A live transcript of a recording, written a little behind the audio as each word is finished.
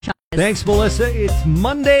Thanks, Melissa. It's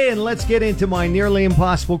Monday, and let's get into my nearly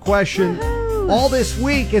impossible question. Woohoo. All this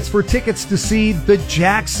week, it's for tickets to see the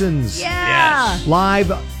Jacksons. Yeah. Yes.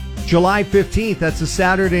 Live July 15th. That's a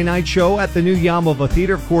Saturday night show at the new Yamava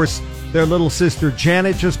Theater. Of course, their little sister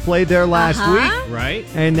Janet just played there last week. Right?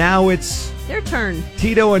 And now it's Their turn.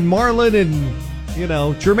 Tito and Marlon and,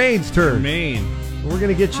 Jermaine's turn. Jermaine. We're going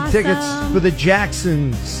to get you Awesome. tickets for the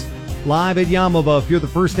Jacksons live at Yamava. If you're the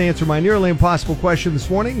first to answer my nearly impossible question this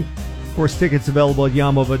morning, of course, tickets available at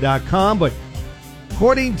yamava.com. But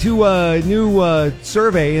according to a new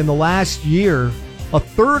survey in the last year, a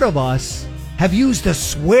third of us have used a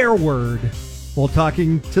swear word while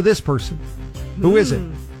talking to this person. Who is it?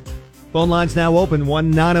 Phone lines now open,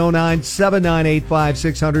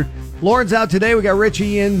 1-909-798-5600. Lauren's out today. We got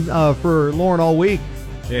Richie in for Lauren all week.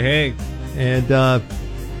 Hey. And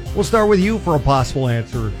we'll start with you for a possible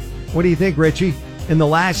answer. What do you think, Richie? In the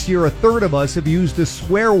last year, a third of us have used a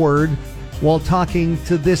swear word while talking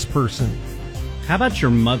to this person. How about your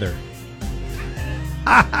mother?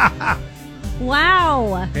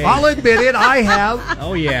 Wow. Hey. I'll admit it, I have.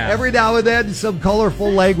 Oh, yeah. Every now and then, some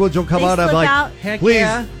colorful language will come They out. I'm slip like, out. Heck please,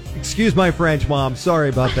 yeah. excuse my French, Mom. Sorry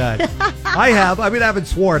about that. I have. I mean, I haven't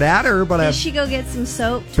sworn at her, but Did I've. she go get some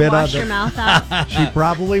soap to Bit on wash the- your mouth out? She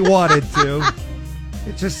probably wanted to.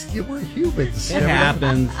 It just, we're humans. It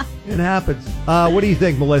happens. It happens. What do you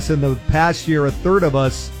think, Melissa? In the past year, a third of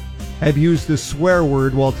us have used a swear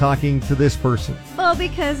word while talking to this person. Well,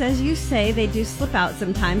 because as you say, they do slip out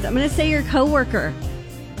sometimes. I'm going to say your coworker.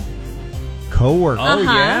 Coworker. Oh, Uh-huh.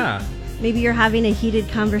 yeah. Maybe you're having a heated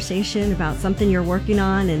conversation about something you're working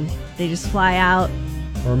on and they just fly out.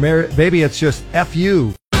 Or maybe it's just F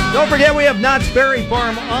you. Don't forget, we have Knott's Berry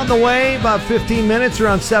Farm on the way. About 15 minutes,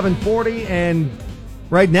 around 7:40. And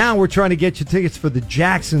right now, we're trying to get you tickets for the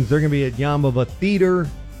Jacksons. They're going to be at Yamava Theater.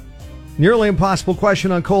 Nearly impossible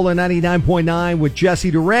question on Cola 99.9 with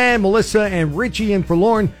Jesse Duran, Melissa, and Richie in for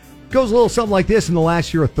Lauren. Goes a little something like this. In the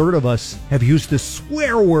last year, a third of us have used a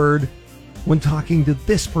swear word when talking to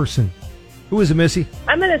this person. Who is it, Missy?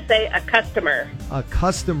 I'm going to say a customer. A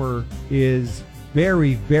customer is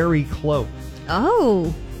very, very close.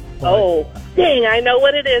 Oh. Oh, dang, I know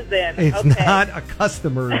what it is then. It's okay. not a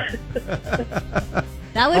customer.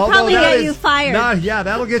 That would Although probably that get is you fired. Yeah,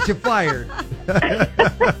 that'll get you fired.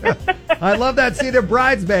 I love that scene of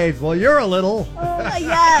Bridesmaids. Well, you're a little. Oh,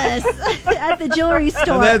 yes. At the jewelry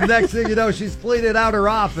store. And then next thing you know, she's cleaning out her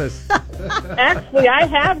office. Actually, I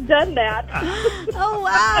have done that. Oh,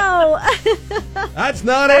 wow. That's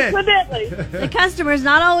not it. Accidentally. The customer's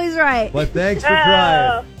not always right. But thanks for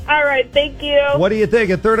trying. All right, thank you. What do you think?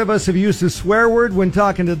 A third of us have used a swear word when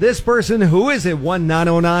talking to this person. Who is it?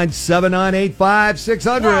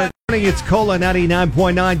 1-909-798-5600. It's Cola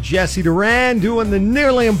 99.9. Jesse Duran doing the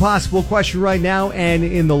nearly impossible question right now. And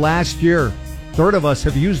in the last year, a third of us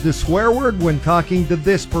have used a swear word when talking to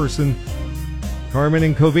this person. Carmen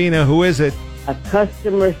and Covina, who is it? A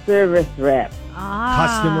customer service rep.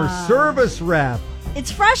 Customer service rep. It's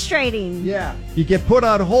frustrating. Yeah. You get put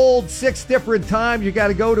on hold 6 different times. You got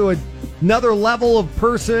to go to another level of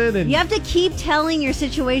person. And You have to keep telling your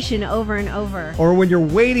situation over and over. or when you're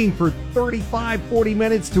waiting for 35, 40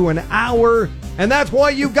 minutes to an hour. And that's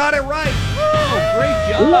why you got it right. Oh, great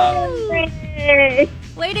job. Yay!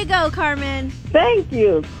 Way to go, Carmen. Thank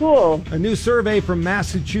you. Cool. A new survey from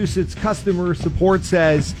Massachusetts Customer Support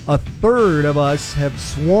says a third of us have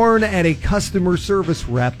sworn at a customer service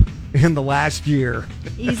rep in the last year.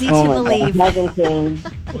 Easy to Oh my believe. God. Hasn't changed.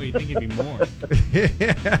 Well, you think it'd be more.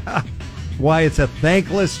 Yeah. Why it's a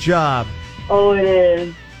thankless job. Oh, it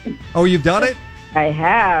is. Oh, you've done it? I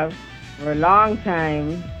have for a long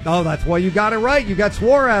time. Oh, that's why you got it right. You got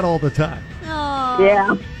swore at all the time. Oh.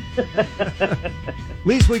 Yeah.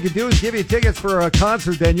 Least we could do is give you tickets for a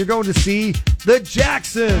concert. Then you're going to see the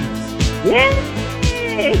Jacksons.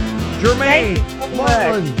 Yay! Jermaine, Thank you so much.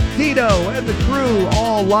 Marlon, Tito, and the crew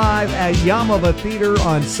all live at Yamava Theater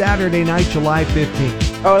on Saturday night, July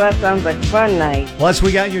 15th. Oh, that sounds like a fun night. Plus,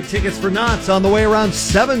 we got your tickets for Knott's on the way around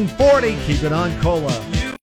 7:40. Keep it on Cola.